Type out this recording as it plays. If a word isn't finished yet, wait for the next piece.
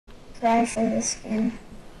cry for this skin.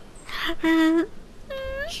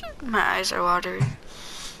 My eyes are watering.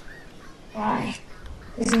 Why?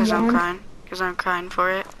 Because I'm crying. Because I'm crying for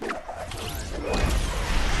it.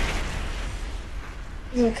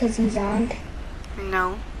 Is it because he's armed?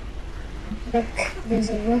 No. Rook. There's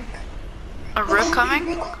a rook. A rook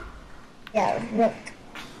coming? Yeah, rook.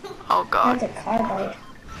 Oh god. Not a carbide.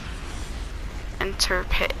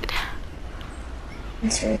 Interpid.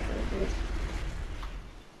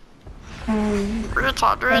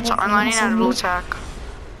 Retard. I'm lining out of blue attack.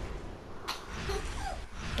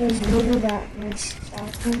 There's really that much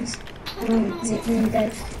shotguns. Is it really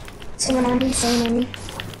good? Someone on me.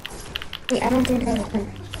 Wait, I don't think I have a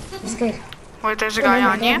gun. It's good. Wait, there's a guy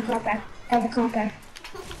on you? Have a compact.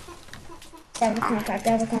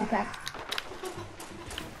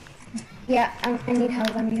 Yeah, I need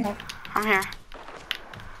help. I'm here.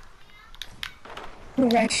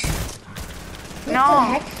 Rush. No. What the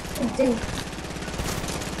heck? Dude.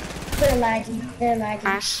 They're lagging.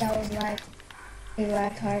 Nice. That was lag. They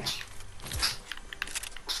lagged hard.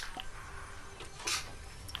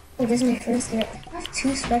 Wait, this is my first hit. I have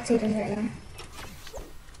 2 spectators right now.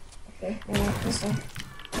 Okay, I want this one.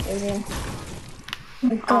 There's him.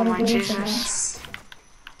 Oh my Jesus.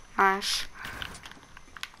 Nice.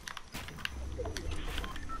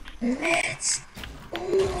 Let's.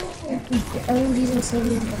 Oh, these are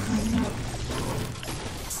Sylvia's behind.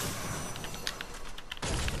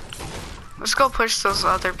 Let's go push those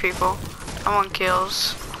other people. I want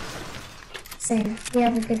kills. Same. Do you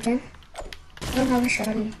have a good gun? I don't have a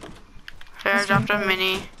shotty. Here, I dropped a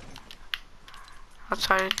mini.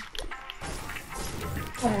 Outside.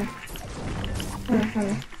 Hold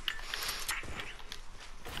on.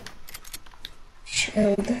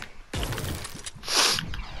 Shield.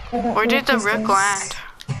 Where did the rook land?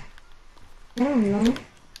 I don't know.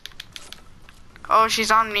 Oh, she's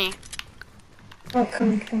on me. Oh,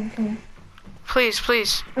 come.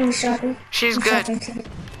 Please. I'm shopping. She's good. Oh,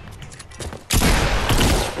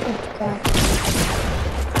 God.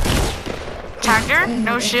 Tagged her?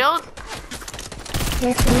 No shield?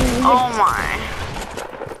 Oh my.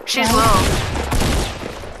 She's low.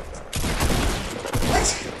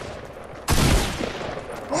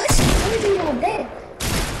 What? How are you all dead?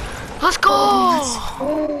 Let's go!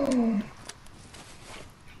 Oh.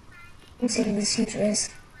 I'm taking this huge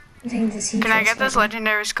risk. Can I get this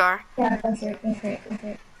legendary scar? Yeah, go for it.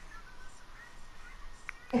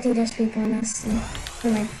 I think there's people on us.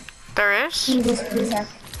 Never mind. There is? Can you just please have?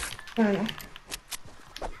 I don't know.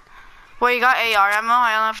 Wait, you got AR ammo?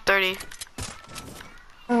 I only have 30.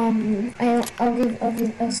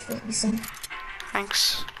 I'll split you some.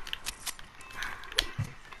 Thanks.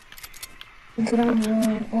 Get on the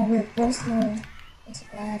road. Oh, we're both low. It's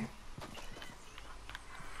bad.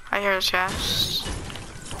 I hear a chest.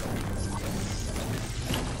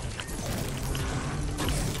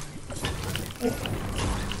 You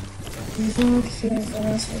can hear the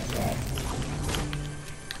rest of that.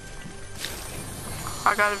 I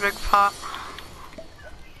got a big pot.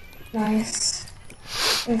 Nice.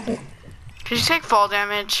 Okay. Did you take fall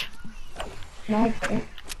damage? No, I didn't.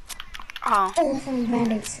 Oh. Oh, I found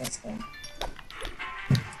band-aids. Let's go.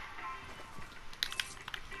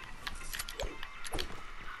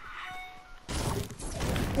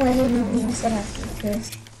 Well, I didn't know what I have to do.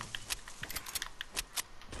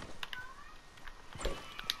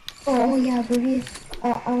 Oh yeah, baby.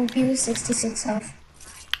 I'll give you 66 health.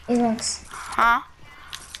 Alex. Huh?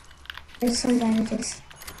 There's some bandages.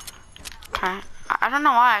 Okay. I don't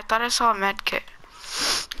know why. I thought I saw a med kit.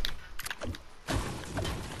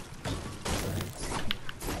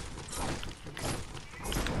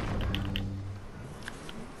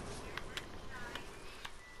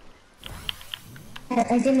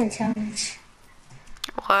 I did a challenge.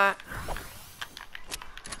 What?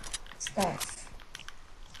 Stuff.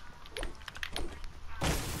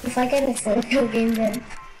 If I get a 4-kill game, then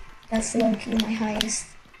that's low-key my highest.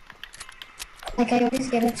 Like, I always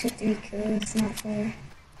get up to 3 kills, it's not fair.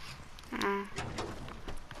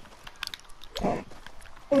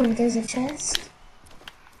 Oh, there's a chest.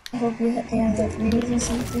 I hope they have like minis or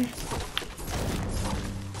something.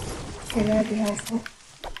 Okay, that'd be helpful.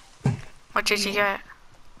 What did you get?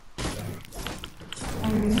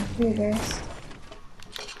 Blueberries.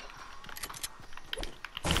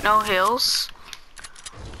 No hills?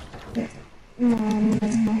 No,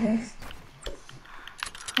 there's no hills.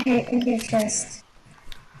 Okay, chest.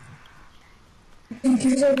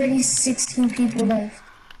 There's already 16 people left.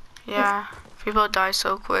 Yeah, people die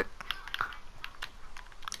so quick.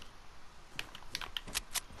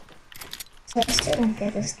 So I still don't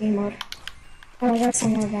get this game mode. Oh, I got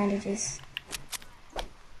some more bandages.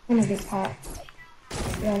 gonna be caught.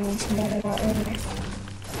 Yeah, I mentioned that about earlier.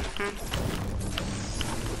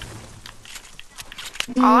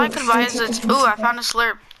 All I could buy is a. Ooh, I found a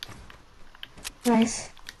slurp. Nice.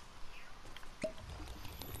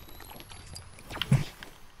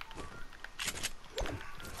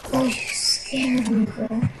 Oh, you scared me, bro.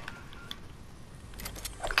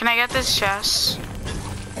 Can I get this chest?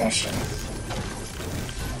 Yeah, sure.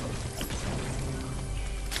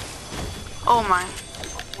 Oh my.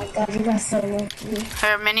 Oh my god, you got so lucky.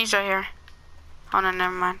 Here, minis are here. Oh no,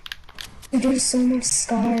 never mind. Dude, there's so much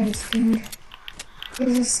scars, dude.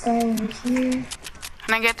 There's a scar over here.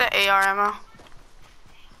 Can I get the AR ammo?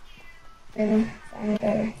 Really? Find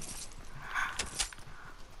better.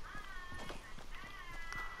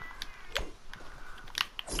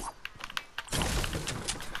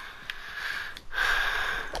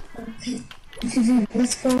 Dude,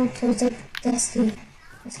 let's go towards like Dusty.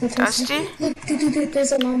 Let's go towards Dusty? Look, dude,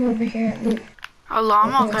 there's a llama over here. Look. A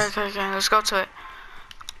llama? Okay. Let's go to it.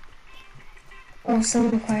 Oh,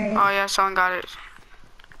 someone acquired it. Oh yeah, someone got it.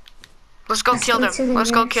 Let's go kill them.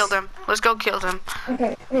 Let's go kill them. Let's go kill them.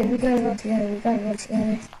 Okay, wait, we gotta go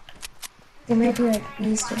together. They might be like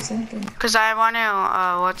beast or something. Cause I want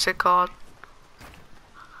to, what's it called?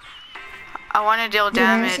 I want to deal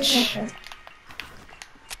damage.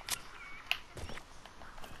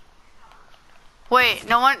 Wait,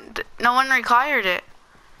 no one required it.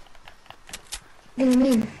 What do you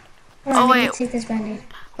mean? Oh wait, take this bandage.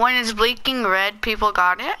 When it's blinking red, people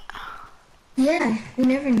got it? Yeah, we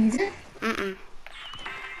never knew that. Mm-mm.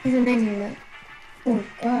 Even I knew that. Oh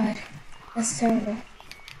god, that's terrible.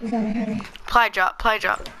 We gotta hurry. Ply drop.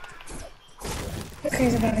 Who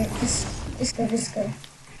cares about it? Just go.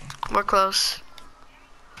 We're close.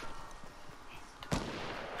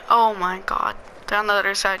 Oh my god. They're on the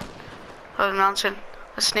other side of the mountain.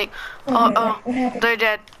 A snake. Oh, they're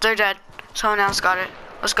dead. Someone else got it.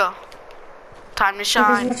 Let's go. Time to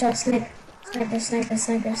shine. Watch out, snipers.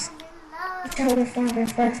 Watch out, we're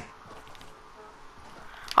far.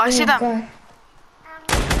 Oh, I see them. God.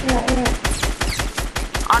 Yeah.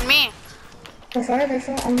 On me. They're far.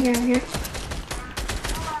 I'm here.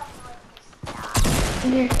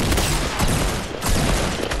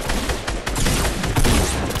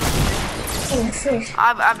 Oh, fish.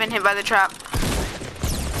 I've been hit by the trap.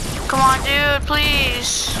 Come on, dude,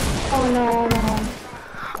 please. Oh no.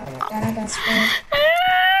 Oh my god, I got scared.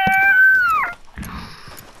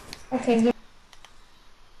 Okay, yeah.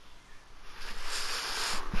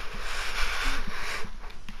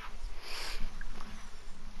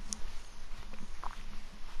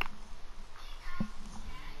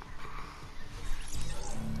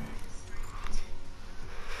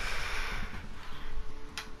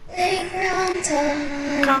 Playground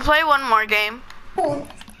time. Can we play one more game? Oh,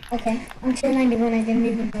 okay. I'm tier 91, I didn't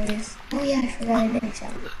even notice. Oh yeah, I forgot I didn't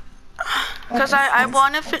check. Because I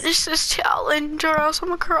want to finish this challenge or else I'm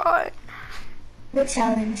gonna cry. What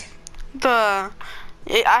challenge? I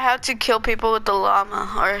have to kill people with the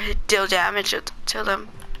llama or deal damage to them.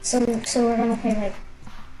 So we're gonna play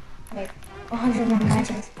like 101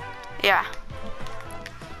 matches. Yeah.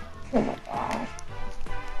 Oh my god.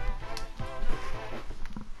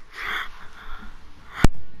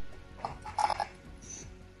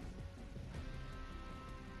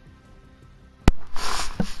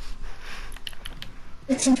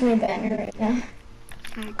 Let's change my banner right now.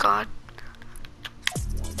 Oh god.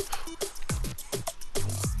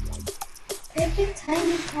 Perfect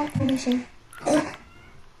timing competition.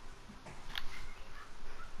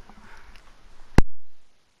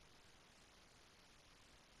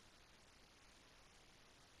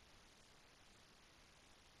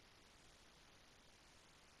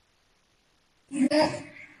 Yeah,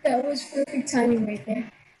 that was perfect timing right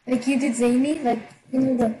there. Like you did Zany, like you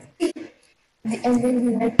know and then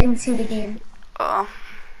we went into the game. Oh.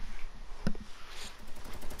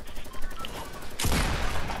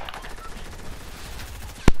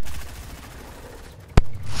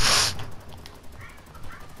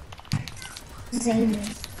 Zany.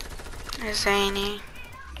 Zany.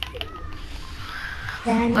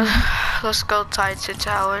 Zany. Let's go tied to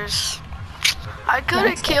towers. I could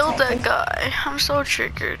have killed that guy. I'm so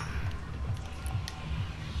triggered.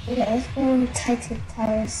 Yeah, let's go tied to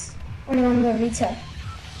towers. Or do you want to go retail?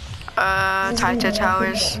 Tied to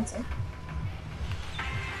towers.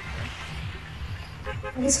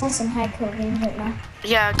 I just want some high code games right now.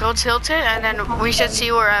 Yeah, go tilt it and then we should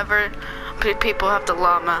see wherever people have the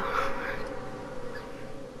llama.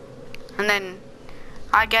 And then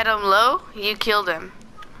I get him low, you kill them.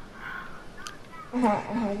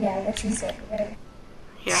 Yeah, what you said, whatever.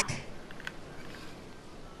 Yeah.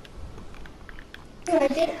 Dude, I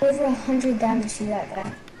did over 100 damage to that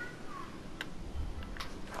guy.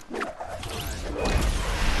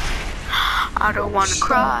 I don't wanna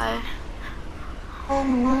cry. I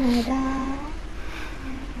don't wanna die.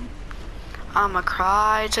 I'ma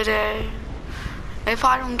cry today. If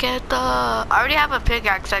I don't get the... I already have a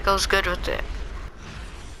pickaxe that goes good with it.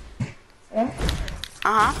 Yeah?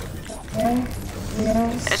 Uh-huh. Yeah?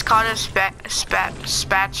 Yes. It's called a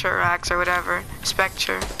spatcher axe or whatever.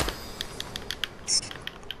 Spectre.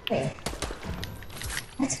 Wait.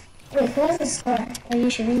 What? Wait, what is this scar? Are you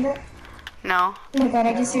shooting that? No. Oh my god,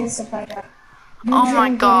 I just heard the supply drop. Oh my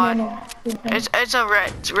god. It's a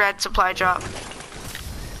red supply drop.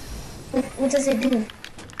 What does it do?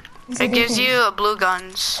 It gives you blue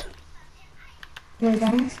guns. Blue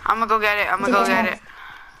guns? I'ma go get it. I'ma go get it.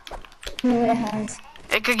 No, what it has.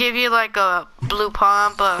 It could give you like a blue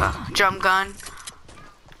pump, a drum gun.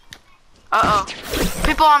 Uh-oh.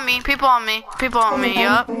 People on me, people on me, people on me,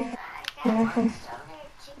 yup.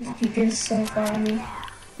 You're so far from me.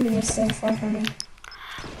 You're so far from me.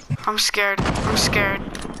 I'm scared, I'm scared.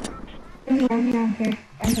 I'm here.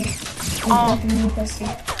 Oh.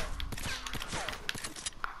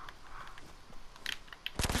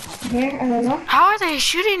 Here, are those all? How are they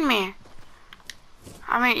shooting me?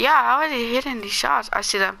 I mean, yeah, how are they hitting these shots? I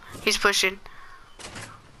see them. He's pushing.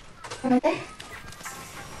 Are they?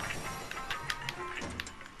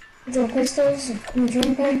 The pistols,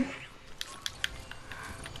 drum gun.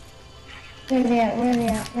 Where are they at? Where are they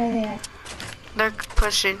at? Where are they at? They're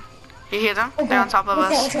pushing. You hear them? Okay. They're on top of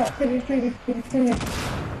us. Watch out. Clear.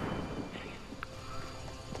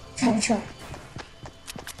 Watch out.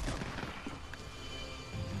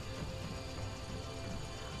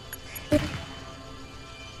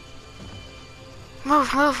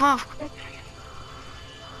 Move, move, move.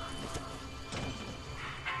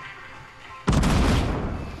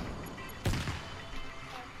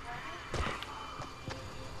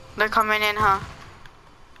 They're coming in, huh?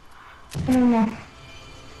 I don't know.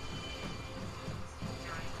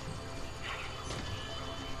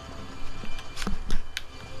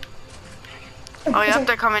 Oh, yep,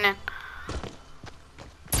 they're coming in.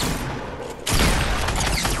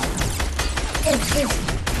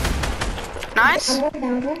 Nice.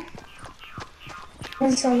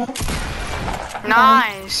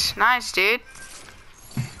 Nice. Nice, dude.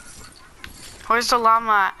 Where's the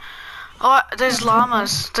llama at? Oh, there's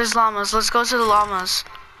llamas. There's llamas. Let's go to the llamas.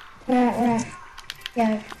 Yeah.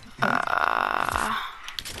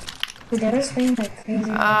 They're swinging like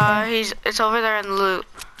crazy. It's over there in the loot.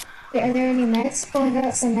 Wait, are there any meds? Oh, I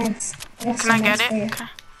got some meds. Can I get it? Okay.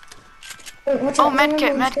 Wait, Oh,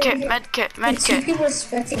 medkit. Two people are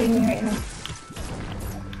spectating me right now.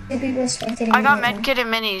 I got medkit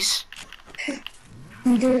and minis.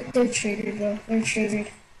 They're triggered, bro. They're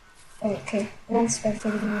triggered. Oh, okay. One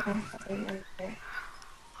spectating me now.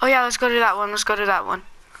 Oh yeah, let's go to that one. Let's go to that one.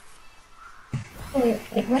 Wait,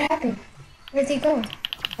 what happened? Where'd they go?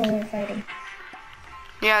 Oh, they're fighting.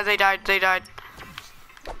 Yeah, they died. They died.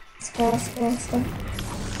 Let's go.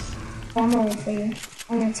 I'm gonna wait for you.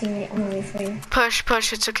 I'm your teammate. I'm gonna wait for you. Push.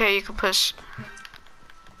 It's okay. You can push.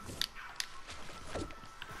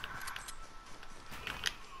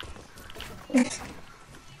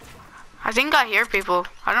 I think I hear people.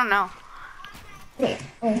 I don't know. Wait.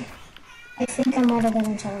 I think I might have been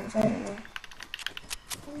in challenge. I don't know.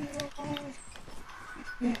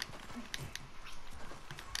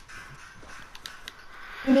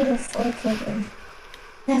 I need a 4 kill.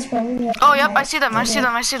 That's probably what. Oh, yep. I see them. Right.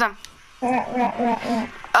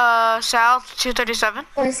 South 237.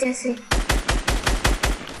 Oh, I see.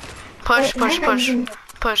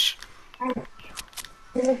 Push.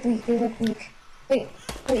 They look weak.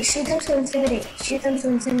 Wait, shoot them to intimidate.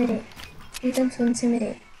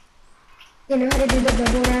 You know how to do the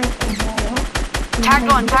double round?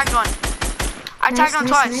 Tagged one. I tagged him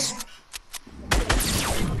twice.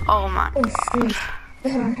 Oh my. Oh, shoot.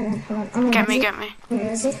 Hold on. Get me.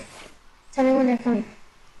 Where is it? Tell me when they're coming.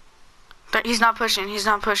 He's not pushing.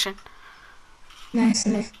 Nice.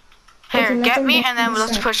 Here, Okay, get me and then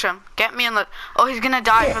let's push him. Get me and look. Oh, he's gonna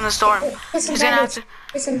die from the storm. He's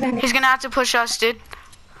gonna have to push us, dude.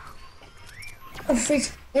 Oh,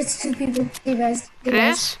 freak. It's 2 people. Hey, guys. It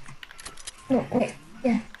is? No, wait.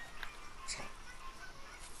 Yeah.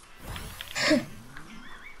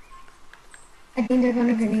 I think they're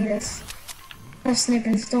gonna grenade us. They're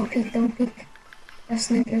snipers. Don't peek. They're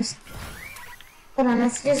snipers. Hold on,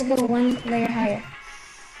 let's just go 1 layer higher.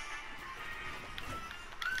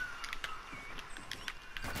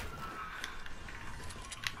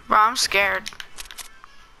 Bro, I'm scared.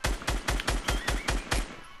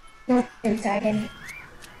 No, they're tagging.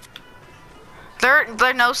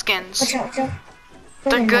 They're no skins. Watch out, watch out.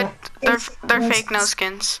 No, They're good. not. They're fake no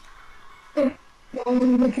skins. Oh,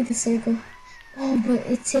 look at the circle. Oh, but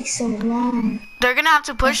it takes so long. They're gonna have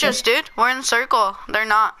to push us, dude. We're in the circle. They're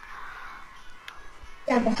not.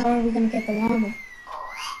 Yeah, but how are we gonna get the llama?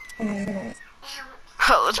 Oh my goodness.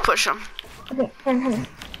 Oh, let's push them. Okay, hold on.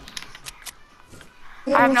 I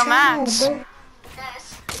have no mats. Watch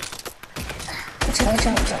out, watch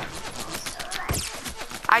out, watch out.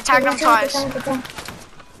 I tagged them twice. Get down.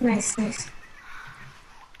 Nice, nice.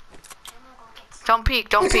 Don't peek,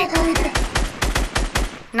 don't peek. I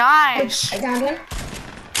Nice. downed one.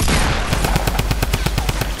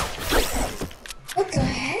 What the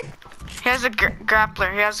heck? He has a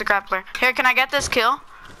grappler. He has a grappler. Here, can I get this kill?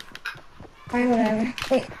 Fine, whatever.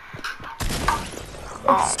 Wait.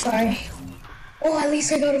 Oh. Sorry. Oh, at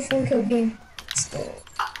least I got a 4-kill game.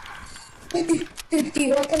 Wait, do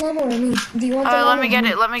you want the llama or me? Do you want the llama? Let me get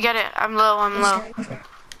it. Let me get it. I'm low. I'm low.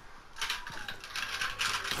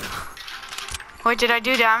 Wait, did I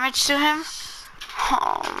do damage to him?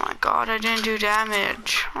 Oh my god, I didn't do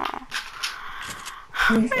damage. Oh.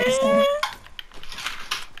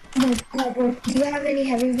 Do you have any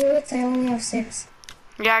heavy bullets? I only have 6.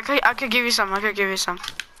 Yeah, I could give you some. I could give you some.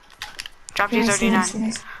 Drop you Nice, 39.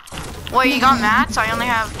 nice. Wait, you got mats? I only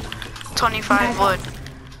have 25 wood.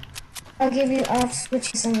 I'll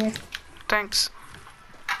switch you some wood. Thanks.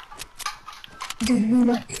 Dude,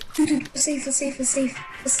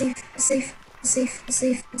 safe.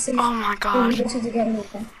 Oh my Wait, god. go to the getaway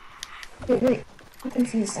then. Wait. I'm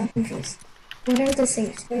confused. What are the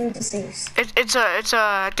safes? It's a,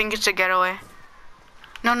 I think it's a getaway.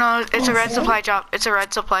 No, it's a red really? supply drop. It's a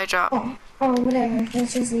red supply drop. Oh, whatever.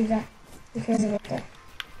 Let's just leave that. Because of that.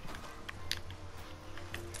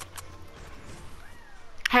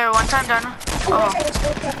 Here, one time done. Oh.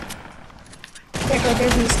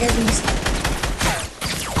 They're beast.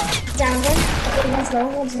 Down one. Okay,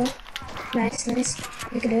 one's low. Nice.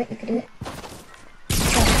 You can do it.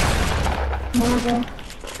 Come on, bro.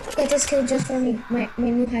 Get this kill just for me. My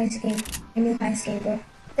new highest game. Bro.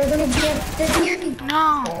 They're behind me.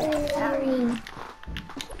 No. Oh,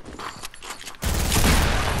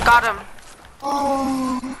 Got him.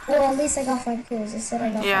 Well, at least I got 5 kills. Instead I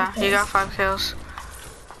got 5 kills. Yeah, you got 5 kills.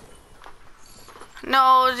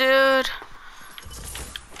 No, dude.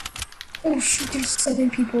 Oh shoot, there's 7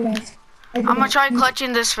 people left. I'm gonna try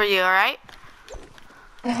clutching this for you, alright?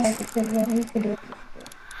 I hope it's good, bro. You can do it.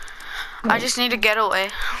 I just need to get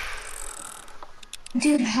away.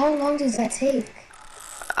 Dude, how long does that take?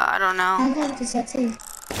 I don't know. How long does that take?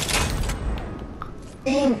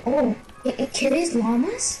 Dang, it carries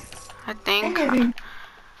llamas? I think.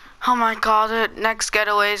 Oh my god, the next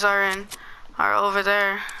getaways are over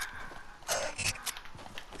there.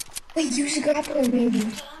 Wait, use a grappler maybe.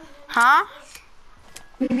 Huh?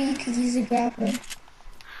 Maybe you could use a grappler.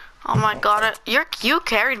 Oh my god, you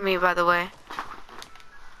carried me, by the way.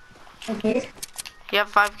 I did? You have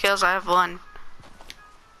 5 kills, I have 1.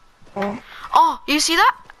 Oh. Oh, you see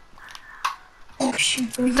that? Oh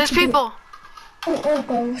shoot, bro. There's people. Oh god,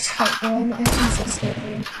 watch out, bro. I'm actually so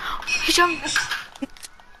scared. He jumped.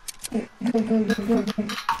 Go.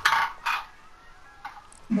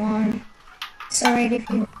 Come on. Sorry if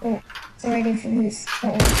you lose.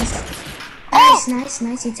 Nice.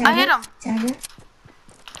 You tagged I hit him.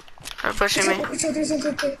 They're pushing me.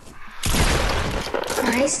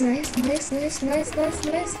 Nice.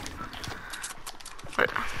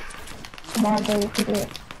 Come on, bro, you can do it.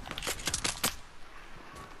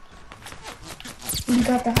 You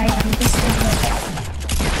got the height on this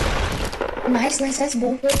thing. Nice, that's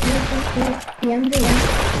both. PM.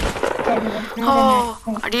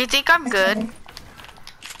 Oh, do you think I'm good?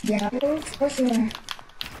 Yeah, of course you are.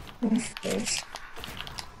 Of course.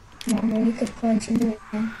 Come on, bro, you could punch into it,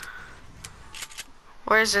 man.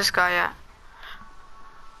 Where's this guy at?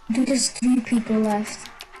 Dude, there's 3 people left.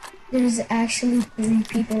 There's actually 3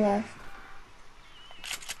 people left.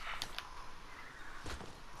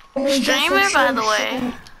 Streamer, by the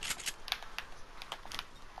way.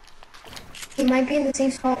 He might be in the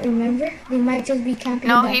same spot, remember? They might just be camping.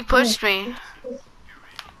 No, he pushed me.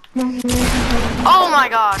 No, he might be. Oh my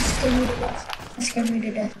god. Scared me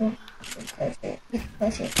to death, bro.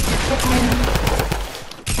 Clutch it.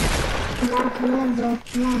 Come on, bro.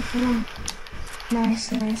 Come on. Nice.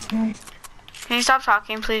 Can you stop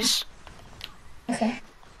talking, please? Okay.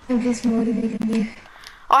 I'm just motivating you.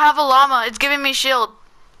 Oh, I have a llama. It's giving me shield.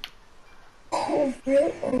 Oh,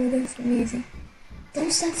 really? Oh, that's amazing.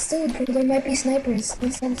 Don't stand still, bro. There might be snipers.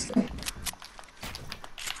 Don't stand still.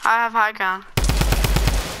 I have high ground.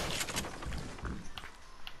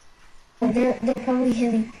 Oh, they're probably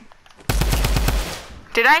healing.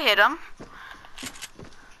 Did I hit him?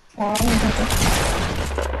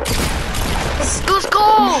 Let's go!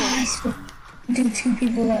 Nice. Dude, 2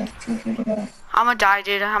 people left. 2 people left. I'm gonna die,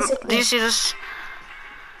 dude. Do you see this?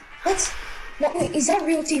 What? No, wait, is that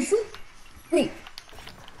real Tifu? Wait,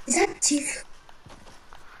 is that Tifu?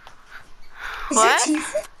 Is What? that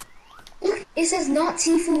Tifu? Look, it says not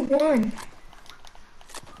Tifu 1.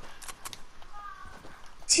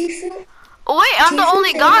 Tifu? Oh wait, I'm the Tifu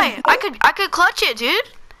only said guy. that- I could clutch it, dude.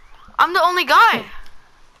 I'm the only guy.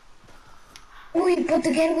 Oh wait, but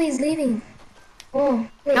the getaway is leaving. Oh,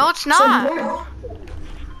 wait. No, it's So not. you won.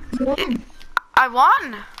 You won. I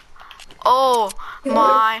won. Oh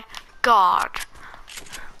my god.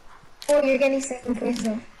 Oh, you're getting 2nd place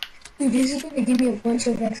though. Dude, this is gonna give me a bunch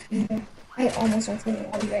of XP though. I almost want to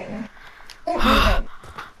lobby right now. Don't do that.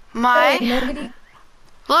 My Oh, nobody.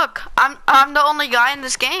 look, I'm the only guy in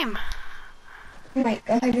this game. Oh my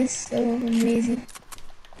god, this is so amazing.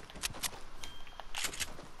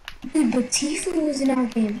 Dude, but Tifu was in our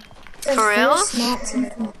game. So For real? It's not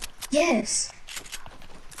Tifu. Yes.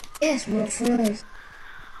 Yes, bro, for real.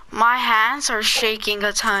 My hands are shaking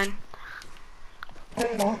a ton.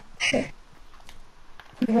 I'm not.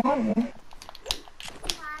 You won, bro.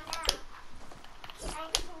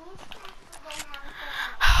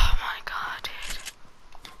 Oh my god, dude.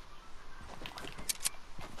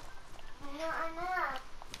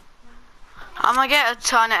 I'm gonna get a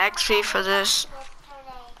ton of XP for this.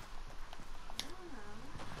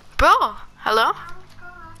 Bro, hello?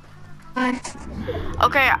 Hi.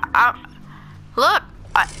 Okay, look,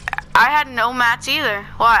 I had no mats either.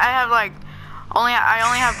 Well, I have like, I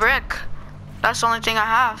only have brick. That's the only thing I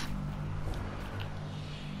have.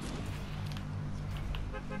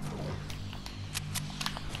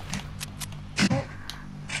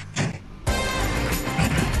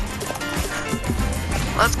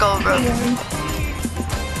 Let's go, bro.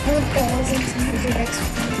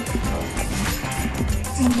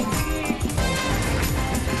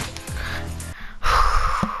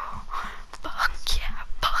 Fuck yeah,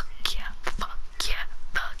 fuck yeah, fuck yeah,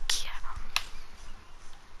 fuck yeah.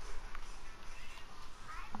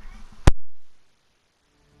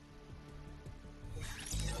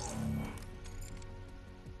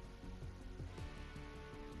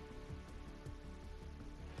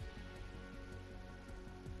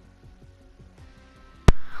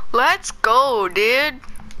 Let's go, dude.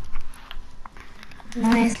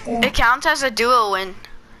 Nice, bro. It counts as a duo win.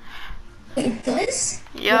 It does?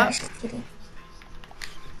 Yeah. Just kidding.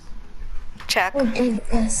 Check. Oh, dang, it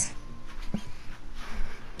does.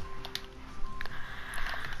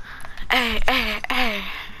 Hey, hey, hey.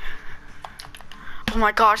 Oh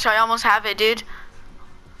my gosh, I almost have it, dude.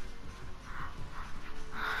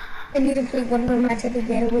 I need to play one more match at the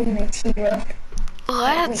getaway and I tear up.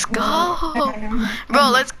 Let's Wait, go. no.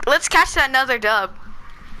 Bro, let's catch another dub.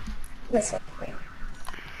 Let's wait.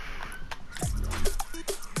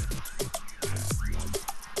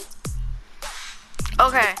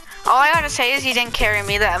 Okay, all I gotta say is you didn't carry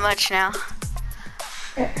me that much now.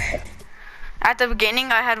 At the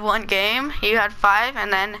beginning, I had 1 game, you had 5,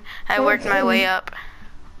 and then I worked my way up.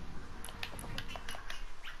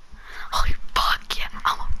 Oh, fuck yeah,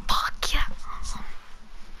 I'm a fuck yeah.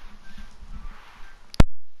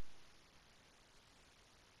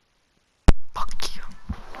 Fuck you.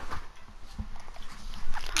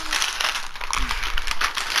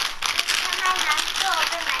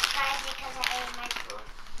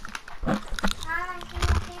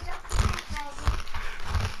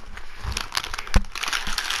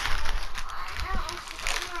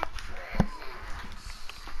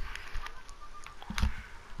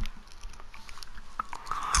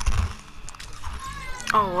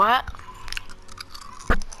 Oh, what?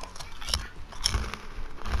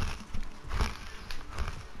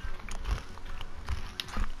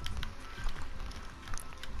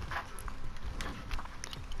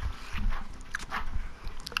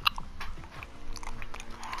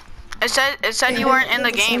 It said you weren't in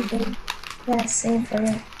the game. Yeah, same for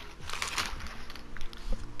me.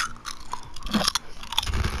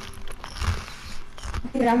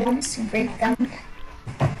 Dude, I'm almost to break down.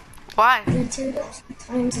 Why? I teared up 2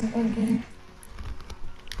 times in 1 game.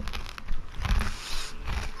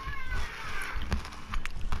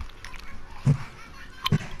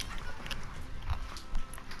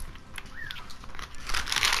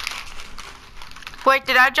 Wait,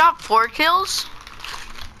 did I drop 4 kills?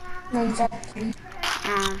 No, you dropped 3.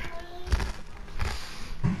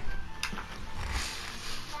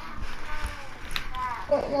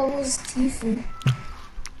 What level was Tifu?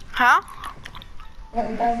 Huh?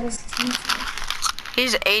 What level was Tifu?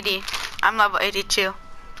 He's 80. I'm level 82.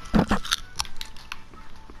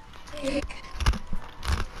 Oh.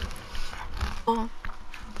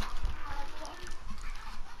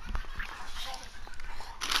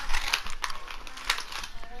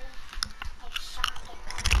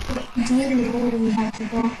 Do you know where we have to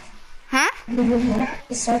go? Hmm?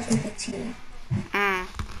 It starts with a T. Mm.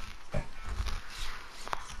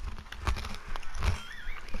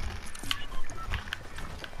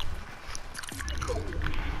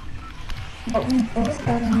 But we both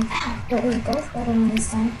got him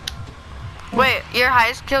this time. Wait, your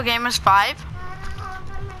highest kill game is 5?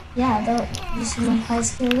 Yeah, this is my high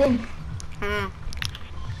skill game. Hmm.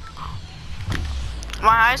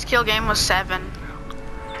 My highest kill game was 7.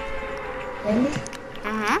 Really?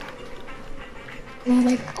 Mm-hmm. And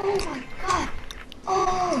you're like, oh my god.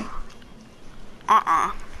 Oh.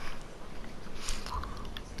 Uh-uh.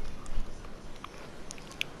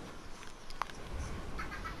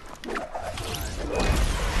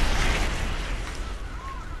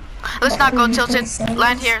 Let's not go tilted.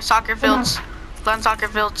 Land here, soccer fields. Land soccer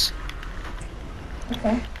fields.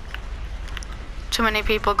 Okay. Too many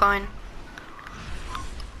people going.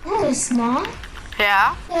 That is small.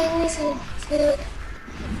 Yeah? Yeah, only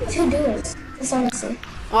two duels. That's all I see.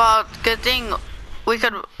 Well, good thing we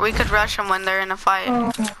could rush them when they're in a fight.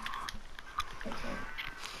 Oh.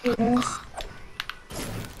 Yes.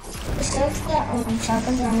 The stuff that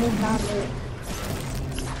shotguns are only not loot.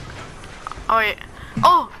 Oh yeah.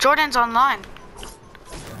 Oh, Jordan's online.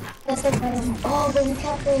 That's the problem. Oh, but we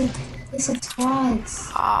can't play this is twice.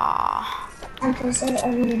 Ah. I'm gonna say I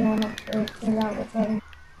really don't want to play that with them.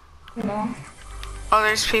 You know? Oh,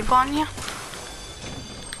 there's people on you?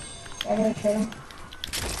 Yeah, they're true.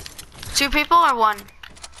 2 people or 1?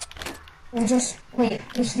 And just, wait,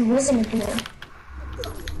 this wasn't a duel.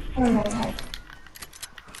 I don't know what happened.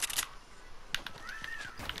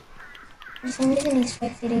 For some reason he's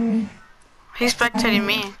spectating me. He's spectating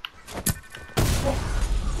me.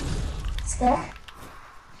 Still?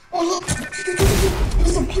 Oh look!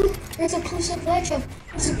 There's a blue supply drop!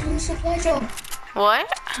 There's a blue supply drop! What?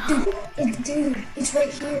 Dude, it's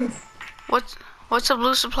right here. What's a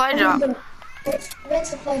blue supply drop? Red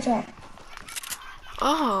supply drop.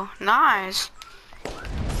 Oh, nice.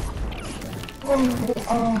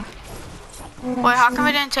 Oh. Wait, how come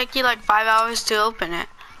it didn't take you like 5 hours to open it?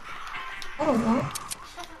 I don't know.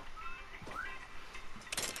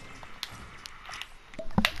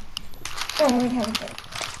 Oh, wait, how is it?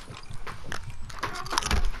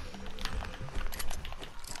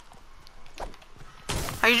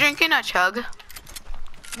 Are you drinking a chug?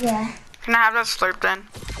 Yeah. Can I have that slurp then?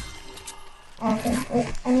 Okay,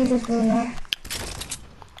 wait, I need this blue now.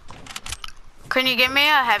 Can you give me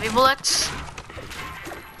a heavy bullets?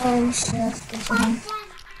 Oh, shit, that's good one.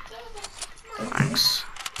 Thanks.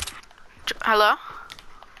 Hello?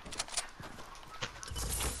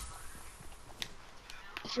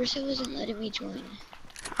 First it wasn't letting me join.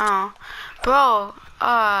 Oh. Bro,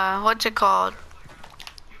 what's it called?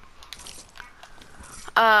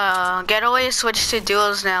 Getaway switched to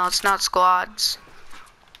duos now, it's not squads.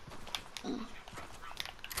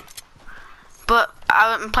 But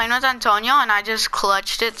I'm playing with Antonio and I just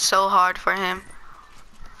clutched it so hard for him.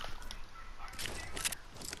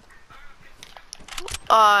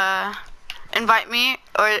 Invite me,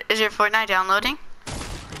 or is your Fortnite downloading?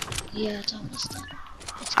 Yeah, it's almost done.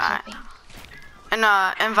 It's Alright. clipping. And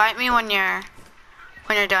invite me when you're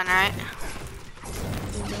done, right?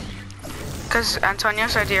 Cause Antonio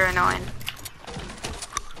said you're annoying.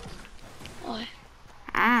 Why?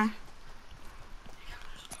 Mm.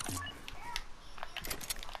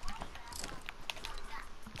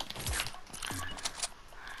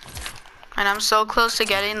 And I'm so close to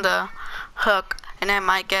getting the hook, and I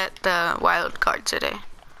might get the wild card today.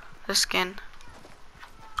 The skin.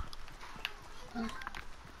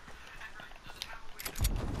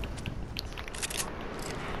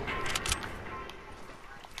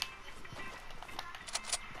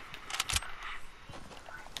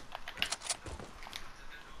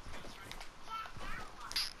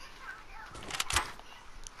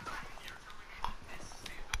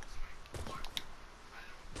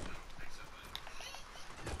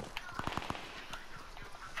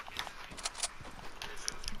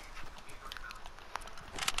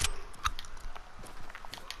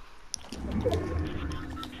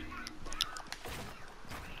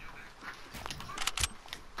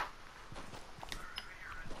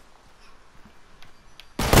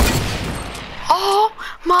 Oh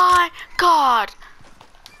my god!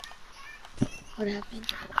 What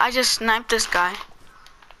happened? I just sniped this guy.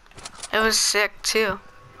 It was sick too.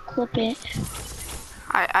 Clip it.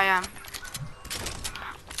 I am.